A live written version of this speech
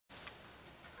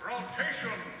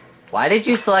Why did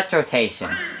you select rotation?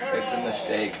 It's a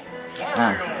mistake.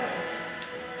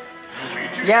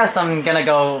 Yes, I'm gonna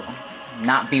go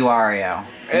not be Wario.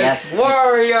 It's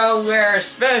WarioWare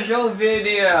special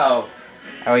video!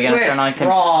 Are we gonna turn on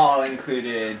Brawl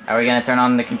included. Are we gonna turn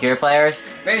on the computer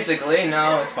players? Basically,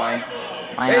 no, it's fine.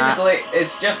 Why not? Basically,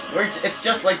 it's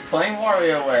just like playing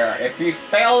WarioWare. If you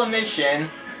fail a mission,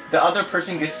 the other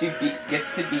person gets to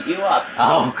beat you up.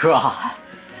 Oh god.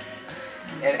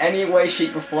 In any way,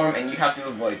 shape, or form, and you have to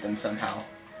avoid them somehow.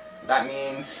 That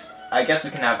means, I guess we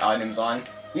can have items on.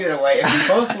 Either way, if we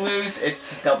both lose,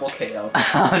 it's double KO.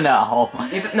 Oh no.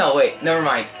 No, wait, never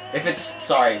mind. If it's,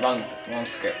 sorry, wrong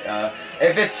script.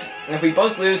 If we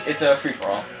both lose, it's a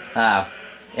free-for-all. Oh.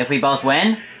 If we both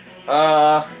win?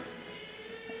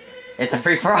 It's a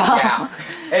free-for-all? Yeah.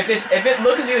 If it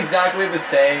looks exactly the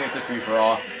same, it's a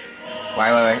free-for-all.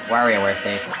 WarioWare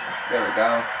stage. There we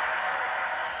go.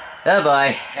 Oh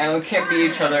boy. And we can't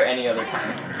beat each other any other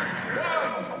time.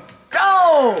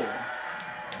 Go!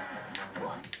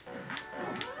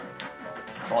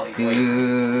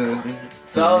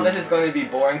 So this is going to be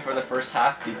boring for the first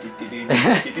half.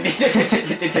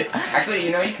 Actually,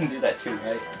 you know you can do that too,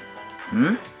 right?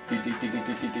 Hmm?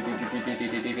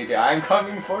 I'm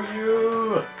coming for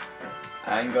you!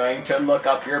 I'm going to look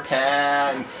up your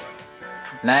pants!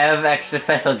 And I have extra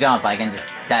special jump, I can just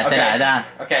da.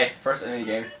 Okay, first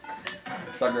minigame.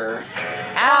 Sucker.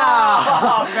 Ow!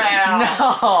 Oh, man!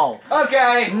 No!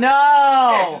 Okay!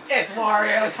 No! It's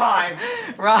Wario time!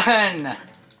 Run!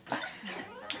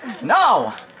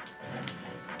 No!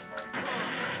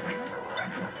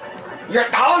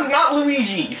 That was not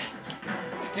Luigi!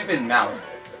 Stupid mouth.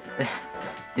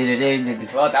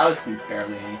 Well, that was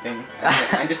barely anything.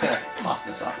 I'm just gonna toss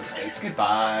this off the stage.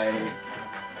 Goodbye.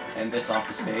 And this off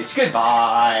the stage.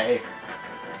 Goodbye.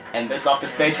 And this off the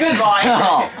stage. Goodbye.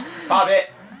 No. Pop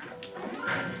it.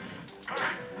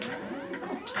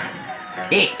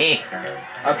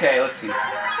 Okay, let's see.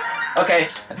 Okay.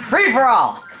 Free for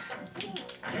all.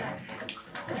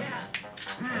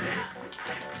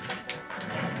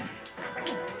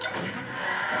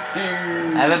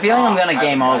 I have a feeling I'm gonna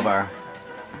game over.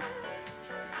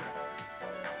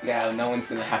 Yeah, no one's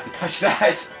gonna have to touch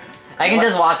that. I can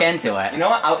just walk into it. You know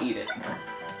what? I'll eat it.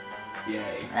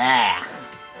 Yay. Ah.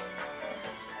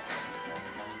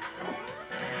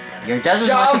 You're just as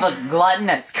much of a glutton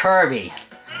as Kirby.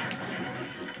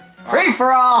 Free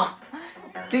for all.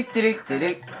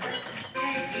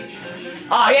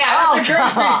 Oh yeah, that's a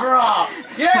great free for all.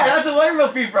 Yeah, that's a wonderful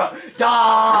free for all.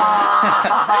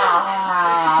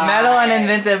 Metal and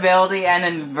invincibility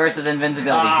versus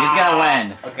invincibility. Who's gonna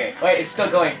win? Okay, wait, it's still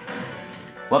going.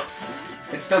 Whoops.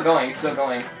 It's still going. It's still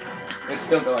going. It's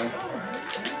still going.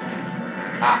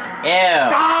 Ah. Ew.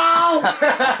 No!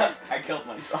 I killed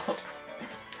myself.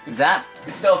 Is that?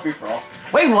 It's still a free for all.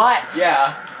 Wait, what?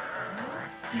 Yeah.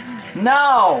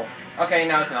 No. Okay,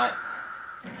 now it's not.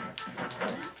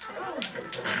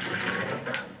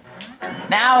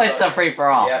 Now it's a free for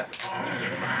all. Yep.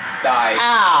 Die.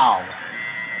 Ow.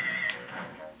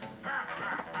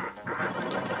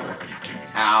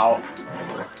 Ow.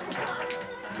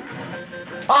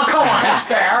 Oh, come on, that's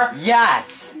fair!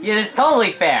 Yes. It is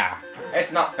totally fair.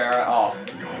 It's not fair at all.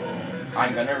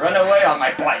 I'm gonna run away on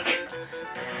my bike.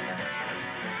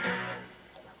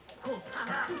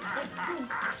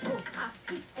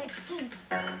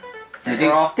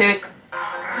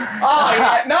 Oh,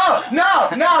 yeah.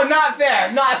 No, not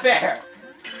fair, not fair.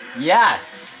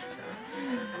 Yes.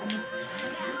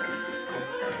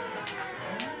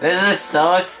 This is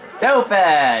so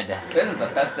stupid. This is the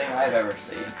best thing I've ever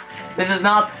seen. This is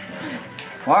not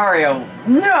Wario.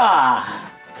 Nah.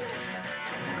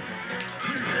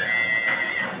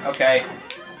 Okay.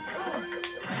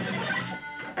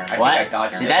 I What? think I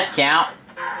dodged Did it. that count?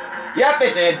 Yep,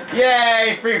 it did.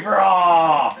 Yay, free for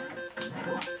all.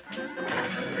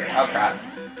 Oh crap.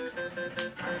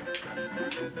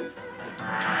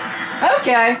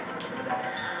 Okay.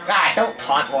 Ah, don't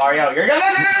taunt Wario. You're gonna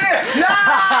No!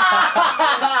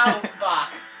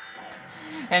 Fuck.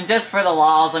 And just for the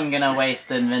lols, I'm gonna waste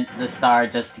the star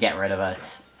just to get rid of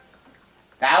it.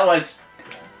 That was.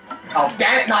 Oh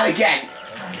damn it! Not again.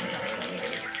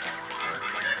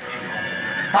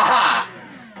 Haha.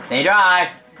 Stay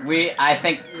dry. I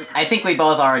think we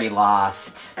both already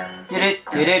lost.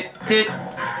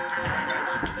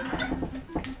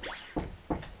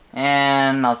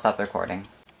 And I'll stop the recording.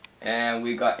 And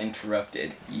we got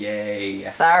interrupted. Yay.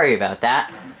 Sorry about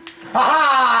that.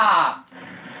 Haha!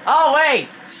 Oh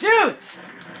wait! Shoot!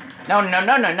 No.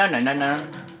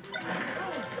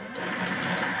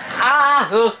 Ah!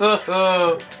 Hoo hoo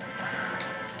hoo.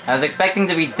 I was expecting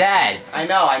to be dead. I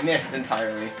know, I missed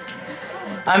entirely.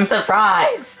 I'm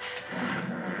surprised.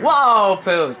 Whoa,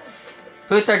 Poots.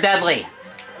 Poots are deadly.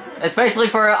 Especially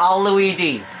for all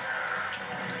Luigis.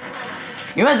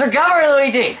 You must recover,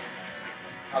 Luigi!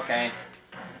 Okay.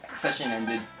 Session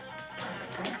ended.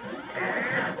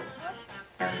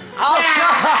 Oh,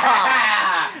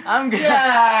 God! I'm good.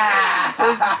 Yeah!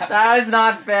 That was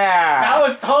not fair. That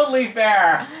was totally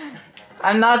fair!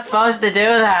 I'm not supposed to do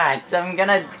that. I'm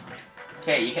gonna...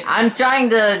 Okay, you hit me. I'm trying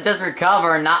to just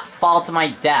recover and not fall to my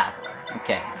death.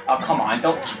 Okay. Oh, come on,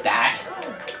 don't eat that.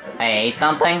 I ate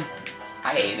something?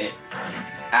 I ate it.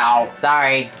 Ow.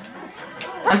 Sorry.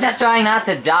 I'm just trying not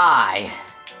to die.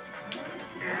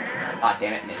 Ah,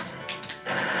 damn it, missed.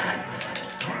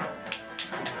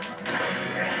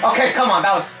 Okay, come on,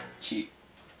 that was cheap.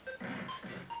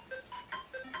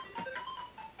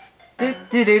 Do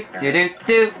do do do do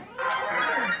do.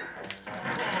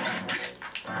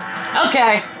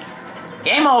 Okay.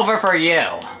 Game over for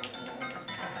you.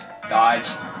 Dodge.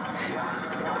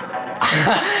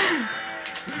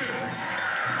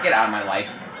 Get out of my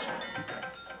life.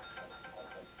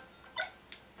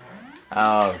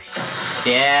 Oh,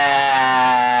 shit.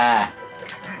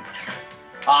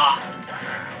 Ah.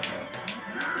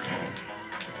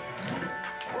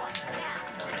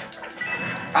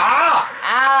 Ah!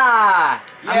 Ah!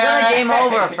 I'm gonna Yay! game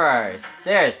over first.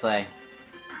 Seriously.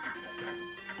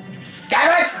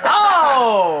 Damn it!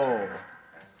 Oh!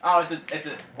 Oh, it's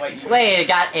a, wait. Wait, it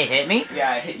hit me?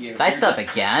 Yeah, it hit you. Sliced up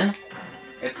again?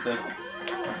 It's a...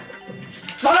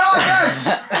 Son of a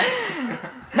bitch!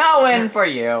 No win for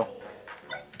you.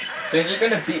 Since you're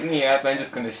gonna beat me up, I'm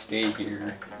just gonna stay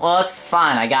here. Well, it's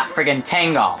fine. I got friggin'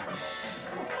 Tingle.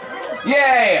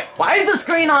 Yay! Why is the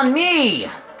screen on me?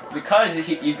 Because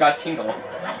you got Tingle.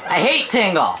 I hate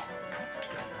Tingle.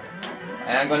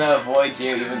 And I'm gonna avoid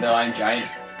you even though I'm giant.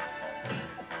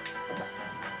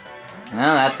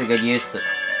 Well, that's a good use.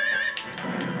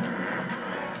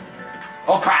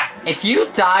 Oh crap! If you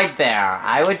died there,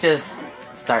 I would just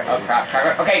start... Oh crap.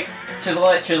 Okay, chisel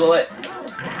it.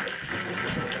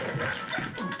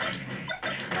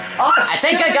 Oh, I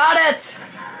think I got it!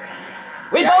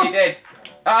 We yeah, both... you did.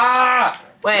 Ah!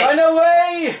 Wait. Run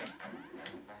away!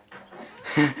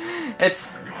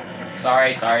 It's...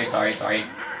 Sorry.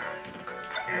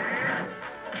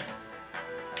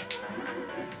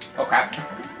 Oh crap.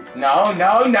 No!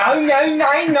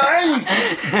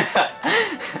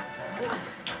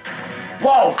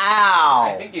 Whoa! Ow!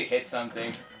 I think you hit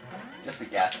something. Just a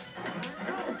guess.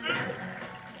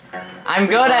 I'm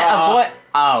good at avoid...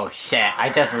 Oh, shit. I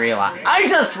just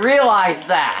realized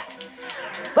that!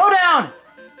 Slow down!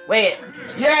 Wait.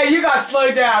 Yeah, you got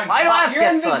slowed down! Why do I have to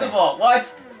You're get slowed invincible!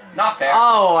 What? Not fair.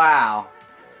 Oh, wow.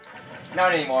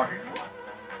 Not anymore.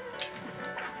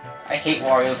 I hate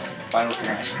Wario's Final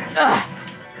Smash. Ugh.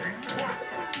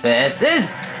 This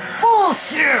is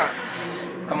bullshit!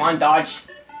 Come on, dodge.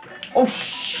 Oh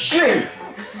shit!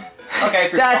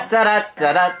 Okay, Da da da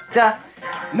da da da.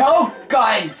 no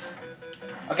guns!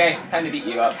 Okay, time to beat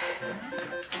you up.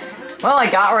 Well, I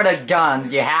got rid of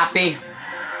guns. You happy?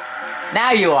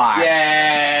 Now you are.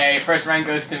 Yay! First round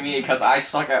goes to me because I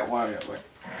suck at WarioWare.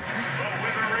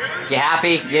 You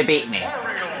happy? You beat me.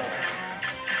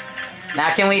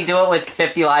 Now can we do it with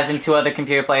 50 lives and 2 other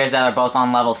computer players that are both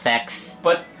on level 6?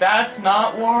 But that's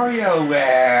not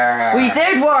WarioWare! We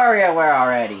did WarioWare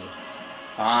already!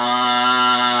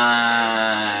 Fine.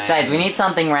 Besides, we need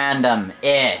something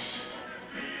random-ish.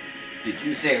 Did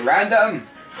you say random?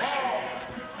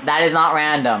 That is not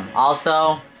random.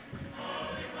 Also...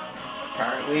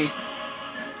 Apparently.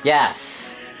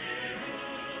 Yes.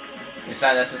 Is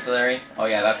that necessary? Oh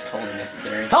yeah, that's totally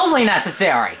necessary. Totally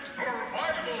necessary!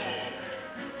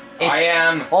 It's I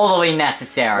am... totally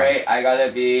necessary. Wait, I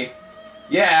gotta be...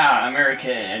 Yeah,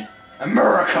 American.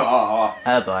 America!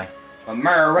 Oh boy.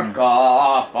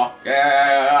 America! Fuck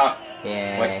yeah!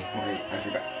 Yay. Wait, I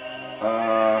forgot.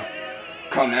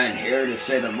 Come in here to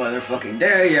say the motherfucking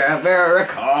day, yeah,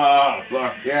 America!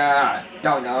 Fuck yeah!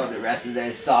 Don't know the rest of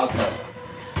this song, so...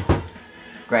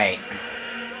 Great.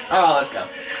 Oh, let's go.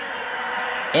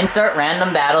 Insert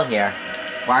random battle here.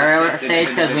 WarioWare stage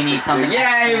because we need something.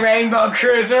 Yay, Rainbow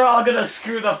Cruise! We're all gonna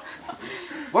screw the...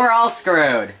 We're all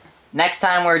screwed. Next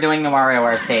time we're doing the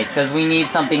WarioWare stage because we need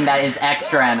something that is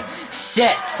extra and...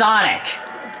 Shit, Sonic!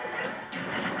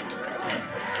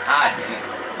 Ah, dang it.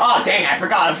 Oh, dang, I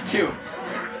forgot it was 2.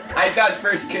 I got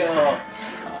first kill.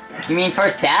 You mean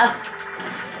first death?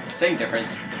 Same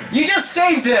difference. You just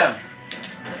saved him!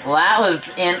 Well, that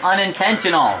was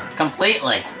unintentional.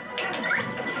 Completely.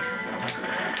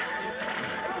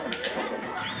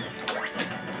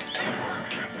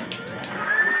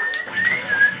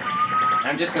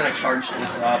 I'm just gonna charge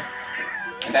this up.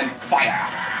 And then fire!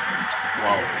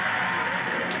 Whoa.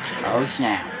 Oh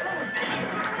snap.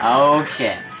 Oh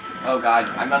shit. Oh god,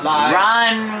 I'm alive!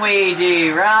 Run,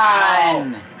 Ouija,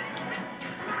 run! Ow.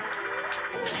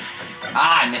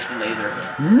 Ah, I missed the laser.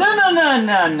 No, no, no,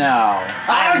 no, no.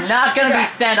 I'm Ouch. not gonna be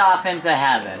sent off into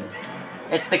heaven.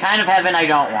 It's the kind of heaven I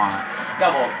don't want.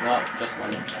 Double. No, just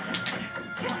one.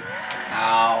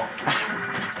 Ow.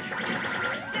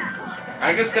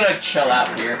 I'm just gonna chill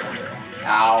out here.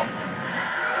 Ow.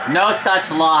 No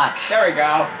such luck. There we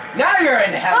go. Now you're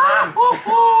in heaven.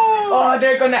 Oh,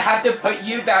 they're gonna have to put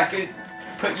you back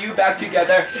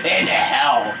together in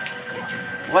hell.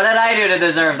 What did I do to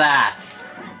deserve that?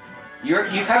 You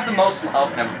have the most.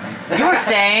 Oh, never mind. You were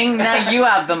saying now you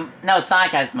have the. No,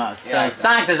 Sonic has the most. Yeah, So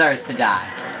Sonic deserves to die.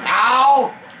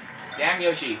 Ow! Damn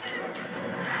Yoshi.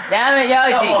 Damn it,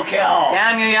 Yoshi. Double kill.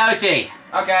 Damn you, Yoshi.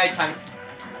 Okay, time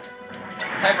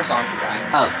for Sonic to die.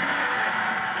 Oh.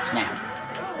 Snap.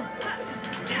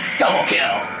 Double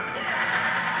kill.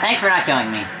 Thanks for not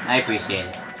killing me. I appreciate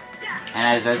it.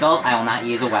 And as a result, I will not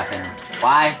use a weapon.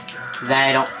 Why? Because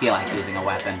I don't feel like using a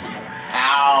weapon.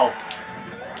 Ow.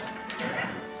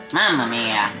 Mamma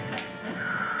mia.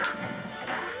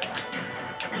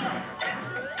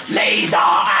 Laser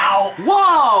out.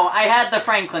 Whoa! I had the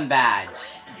Franklin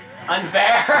badge.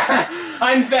 Unfair.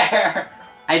 Unfair.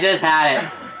 I just had it.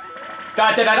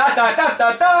 Da da da da da da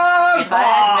da da. If I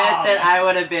had missed it, I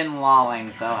would have been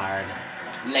lolling so hard.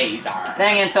 Laser.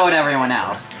 Dang it, so would everyone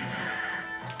else.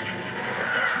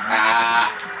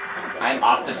 Ah. I'm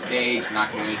off the stage.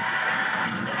 Not good.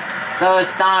 So is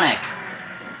Sonic.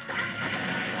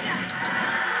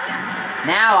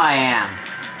 Now I am.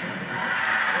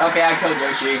 Okay, I killed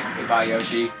Yoshi. Goodbye,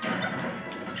 Yoshi.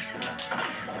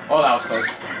 Oh, that was close.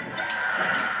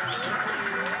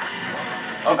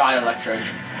 Oh god, Electrode.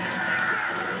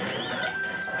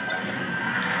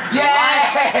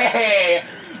 Yay!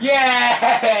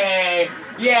 Yay!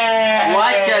 Yay!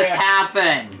 What just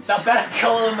happened? The best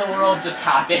kill in the world just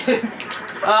happened.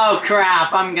 Oh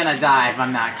crap, I'm gonna die if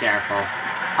I'm not careful.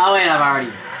 Oh wait, I've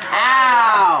already...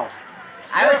 Ow!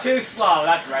 You're too slow,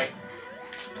 that's right.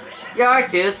 You're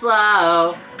too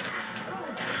slow.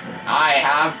 I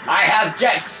have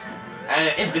jets and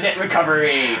an infinite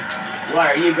recovery.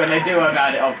 What are you gonna do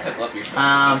about it? Oh, pick up your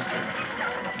sunglasses.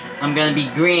 I'm gonna be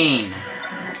green.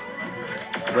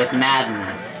 With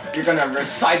madness. You're gonna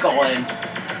recycle and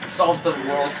solve the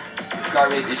world's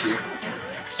garbage issue.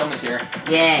 Someone's here.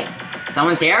 Yay.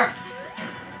 Someone's here?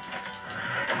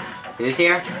 Who's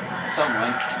here?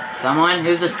 Someone. Someone?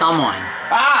 Who's the someone?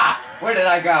 Ah! Where did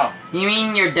I go? You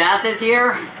mean your death is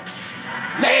here?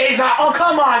 Laser! Oh,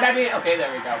 come on! That didn't... Okay,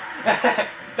 there we go.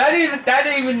 that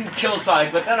didn't even kill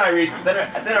Sonic, but then I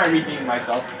redeemed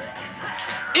myself.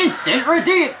 Instant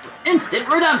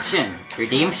redemption.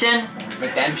 Redemption?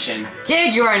 Redemption.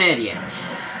 Kid, you're an idiot.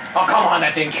 Oh, come on,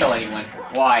 that didn't kill anyone.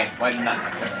 Why? Why did not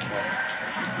kill anyone?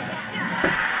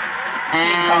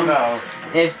 Team combo.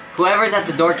 If whoever's at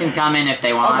the door can come in if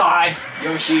they want. Oh god!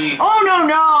 Yoshi! Oh no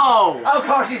no! Of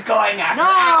course he's going after.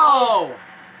 No!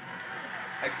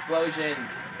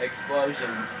 Explosions!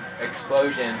 Explosions!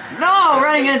 Explosions! No!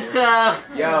 Running into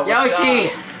Yo, Yoshi!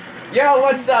 Up? Yo,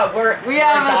 what's up? We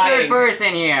have a third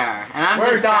person here, and I'm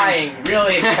we're just dying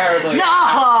really terribly.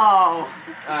 No!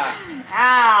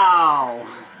 Ow!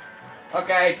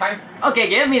 Okay, time. Okay,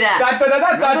 give me that. Da, da, da,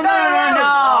 da, da, No!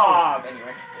 Oh,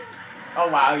 anyway. Oh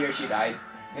wow, Yoshi died.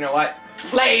 You know what?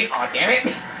 Blaze! Oh damn it!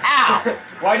 Ow!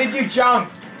 Why did you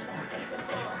jump?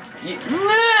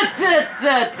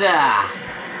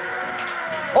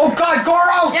 Oh god,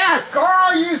 Goro! Yes!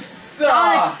 Goro, you suck!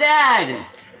 Sonic's dead!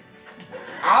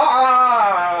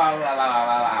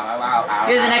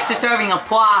 Here's an extra serving of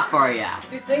pois for you.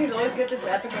 Do things always get this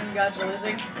epic when you guys are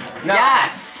losing? No.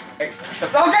 Yes! Okay,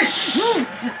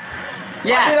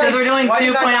 Yes, because we're doing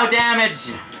 2.0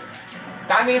 damage.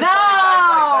 That means No! like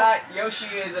that,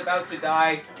 Yoshi is about to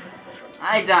die.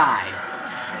 I died.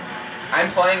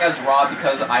 I'm playing as R.O.B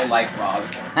because I like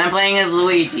R.O.B. I'm playing as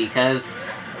Luigi,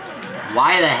 because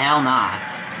why the hell not?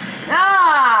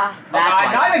 Ah! Oh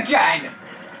god, not again!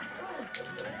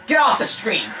 Get off the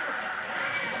screen!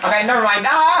 Okay, never mind.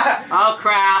 Ah! Oh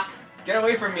crap. Get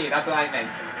away from me, that's what I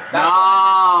meant.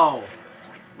 No!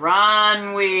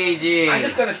 Run, Luigi! I'm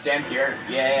just gonna stand here.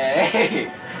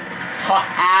 Yay!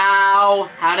 Ow!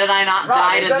 How did I not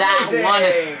die to that amazing. one?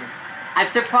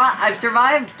 I've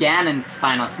survived Ganon's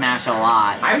Final Smash a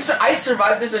lot. I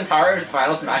survived this entire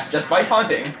Final Smash just by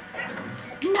taunting.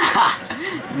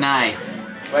 Nice.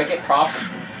 Do I get props?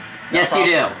 Yes, props?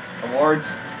 you do.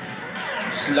 Awards.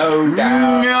 Slow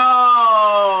down.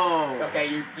 No!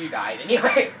 Okay, you died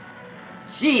anyway.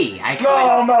 Gee, I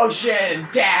Slow motion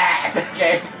death.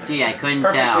 Okay. Gee, I couldn't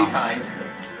Perfectly tell. timed.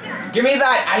 Give me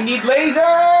that. I need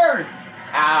laser.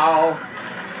 Ow.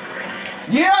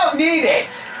 You don't need it.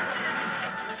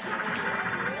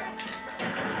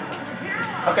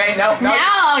 Okay, no. Now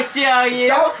I'll show you!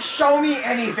 Don't show me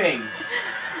anything.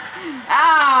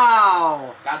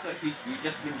 Ow! That's what you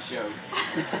just been showed.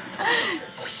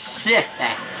 Shit!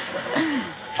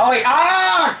 Oh wait,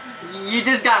 ah! You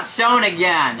just got shown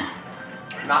again.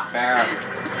 Not fair.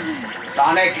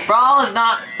 Sonic, Brawl is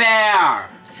not fair!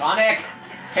 Sonic,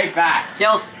 take that.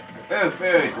 Kill... Ooh,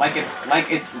 food. Like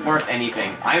it's worth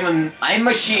anything. I'm a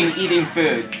machine eating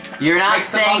food. You're not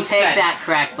Makes the saying most take that sense.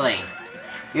 correctly.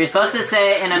 You're supposed to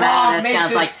say it in a manner that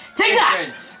sounds like, take that!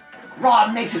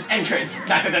 Rob makes his entrance.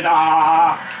 Da da da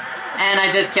da. And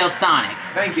I just killed Sonic.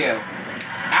 Thank you.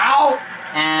 Ow!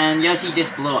 And Yoshi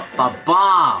just blew up a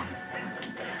bomb.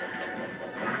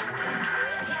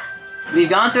 We've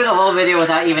gone through the whole video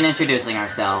without even introducing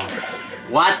ourselves.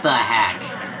 What the heck?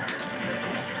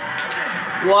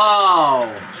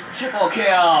 Whoa! Triple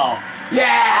kill!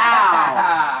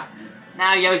 Yeah!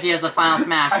 Now Yoshi has the final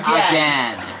smash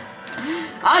again.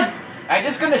 I'm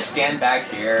just gonna stand back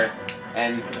here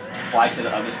and fly to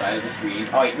the other side of the screen.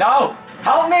 Oh wait, no!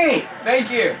 Help me! Thank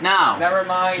you! No. Never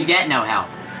mind. You get no help.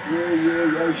 Screw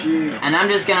you, Yoshi. And I'm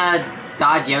just gonna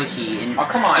dodge Yoshi in, Oh,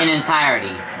 come on. in entirety.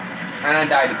 And I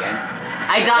died again.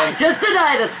 I died just to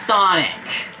die to Sonic.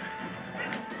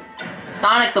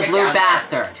 Sonic the Get blue down there.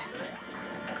 bastard.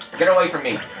 Get away from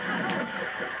me.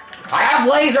 I have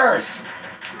lasers!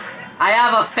 I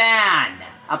have a fan.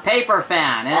 A paper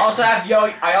fan. I also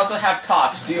have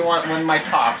tops. Do you want one of my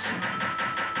tops?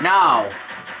 No.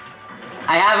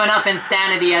 I have enough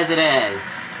insanity as it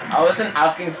is. I wasn't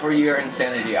asking for your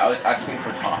insanity, I was asking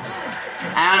for tops.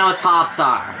 I don't know what tops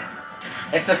are.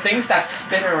 It's the things that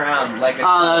spin around like a...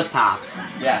 Oh, those tops.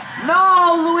 Yes.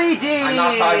 No, Luigi! I'm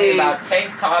not talking about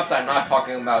tank tops, I'm not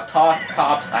talking about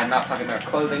tops, I'm not talking about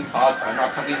clothing tops, I'm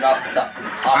not talking about the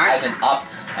top as in up.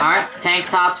 Aren't tank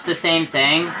tops the same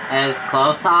thing as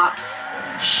clothes tops?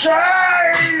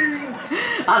 Shame!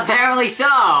 Apparently so.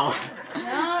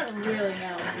 Not really,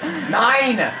 no.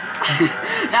 9!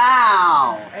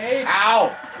 Now. 8.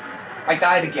 Ow! I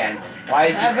died again. Why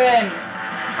is this... 7.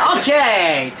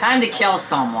 Okay, time to kill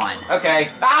someone.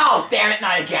 Okay. Ow! Damn it,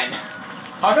 not again.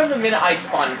 How come the minute I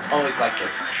spawn, it's always like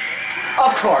this?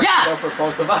 Of course. Yes! Go for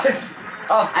both of us. Of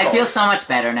course. I feel so much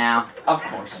better now. Of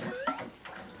course.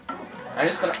 I'm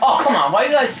just gonna... Oh, come on. Why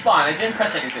did I spawn? I didn't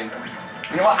press anything.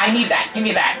 You know what? I need that. Give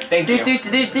me that. Thank you. You need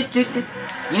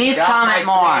to Get off comment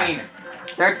my more. screen.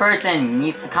 Third person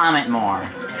needs to comment more.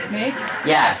 Me?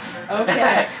 Yes.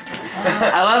 Okay.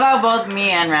 I love how both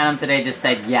me and Random today just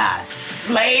said yes.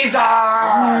 Laser!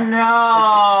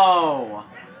 No!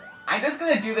 I'm just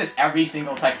gonna do this every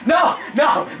single time. No!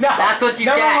 No! No! That's what you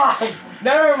Never get. Mind.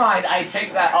 Never mind. I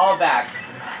take that all back.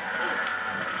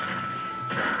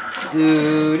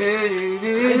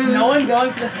 Is no one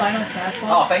going for the final smash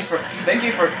ball? Oh, thank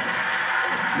you for...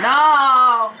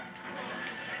 No!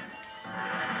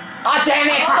 Ah, damn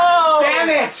it! Oh! Damn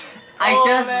it! I Oh,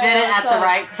 just man, did it at the that's-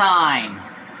 right time.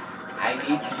 I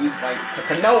need to use my...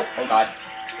 No! Oh, God.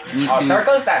 Need Oh, there to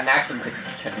goes that Maxim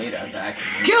tomato back.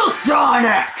 kill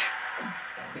Sonic!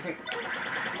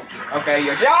 Okay,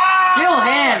 Yoshi. Ah! Kill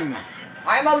him!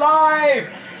 I'm alive!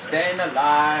 Staying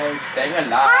alive, staying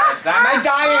alive. Am I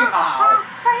dying? Oh,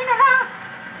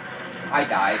 I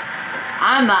died.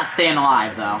 I'm not staying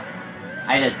alive though.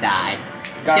 I just died.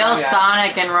 Gotta Kill run, yeah.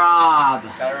 Sonic and Rob.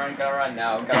 Gotta run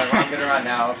now. Gotta run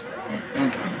now.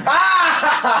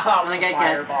 Ah! I'm gonna get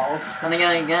Fireballs. I'm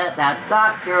gonna get that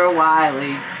Dr.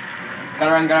 Wily.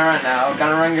 Gotta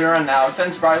run now.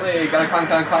 Send Sprightly, gotta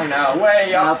climb now.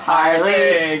 Way up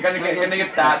highly. Gonna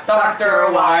get that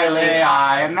Dr. Wily.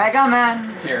 I'm Mega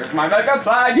Man. Here's my mega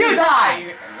plan. You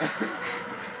die!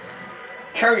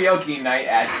 Karaoke night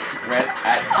at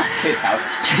kid's house.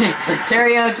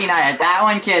 Karaoke night at that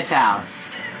one kid's house.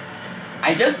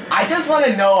 I just want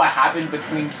to know what happened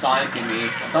between Sonic and me.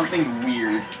 Something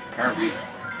weird, apparently.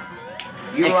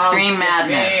 You Extreme won't get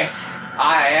me. madness.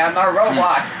 I am a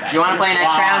robot. You wanna play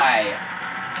next round?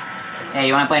 round? Hey,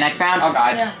 you wanna play next round? Oh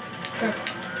God. Yeah, sure.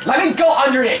 Let me go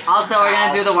under it. Also, we're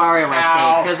gonna do the WarioWare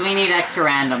Ow. stage, because we need extra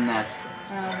randomness.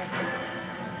 Okay.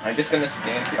 I'm just gonna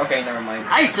stand here. Okay, never mind.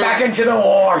 Back into the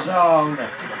war zone.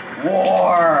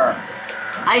 War.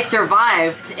 I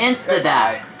survived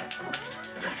insta-death.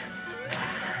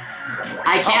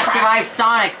 I can't crap. survive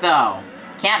Sonic, though.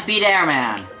 Can't beat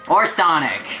Airman. Or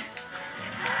Sonic.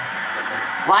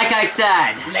 Like I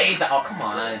said. Laser. Oh, come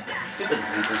on. Stupid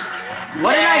lasers.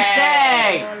 What did I Yay.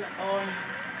 say? All on.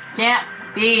 Can't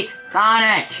Beat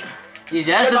Sonic! He's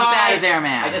just as bad as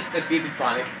Airman. I just defeated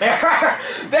Sonic. There!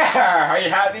 There! Are you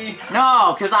happy?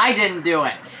 No, because I didn't do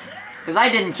it. Because I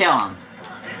didn't kill him.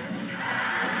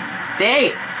 See?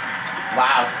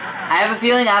 Wow. I have a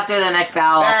feeling after the next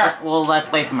battle, There. we'll let's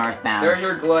play some Earthbound. There's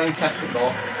your glowing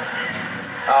testicle.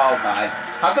 Oh god.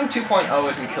 How come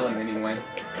 2.0 isn't killing anyone?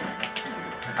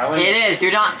 It is,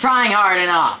 you're not trying hard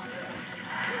enough.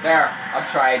 There, I've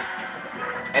tried.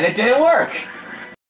 And it didn't work!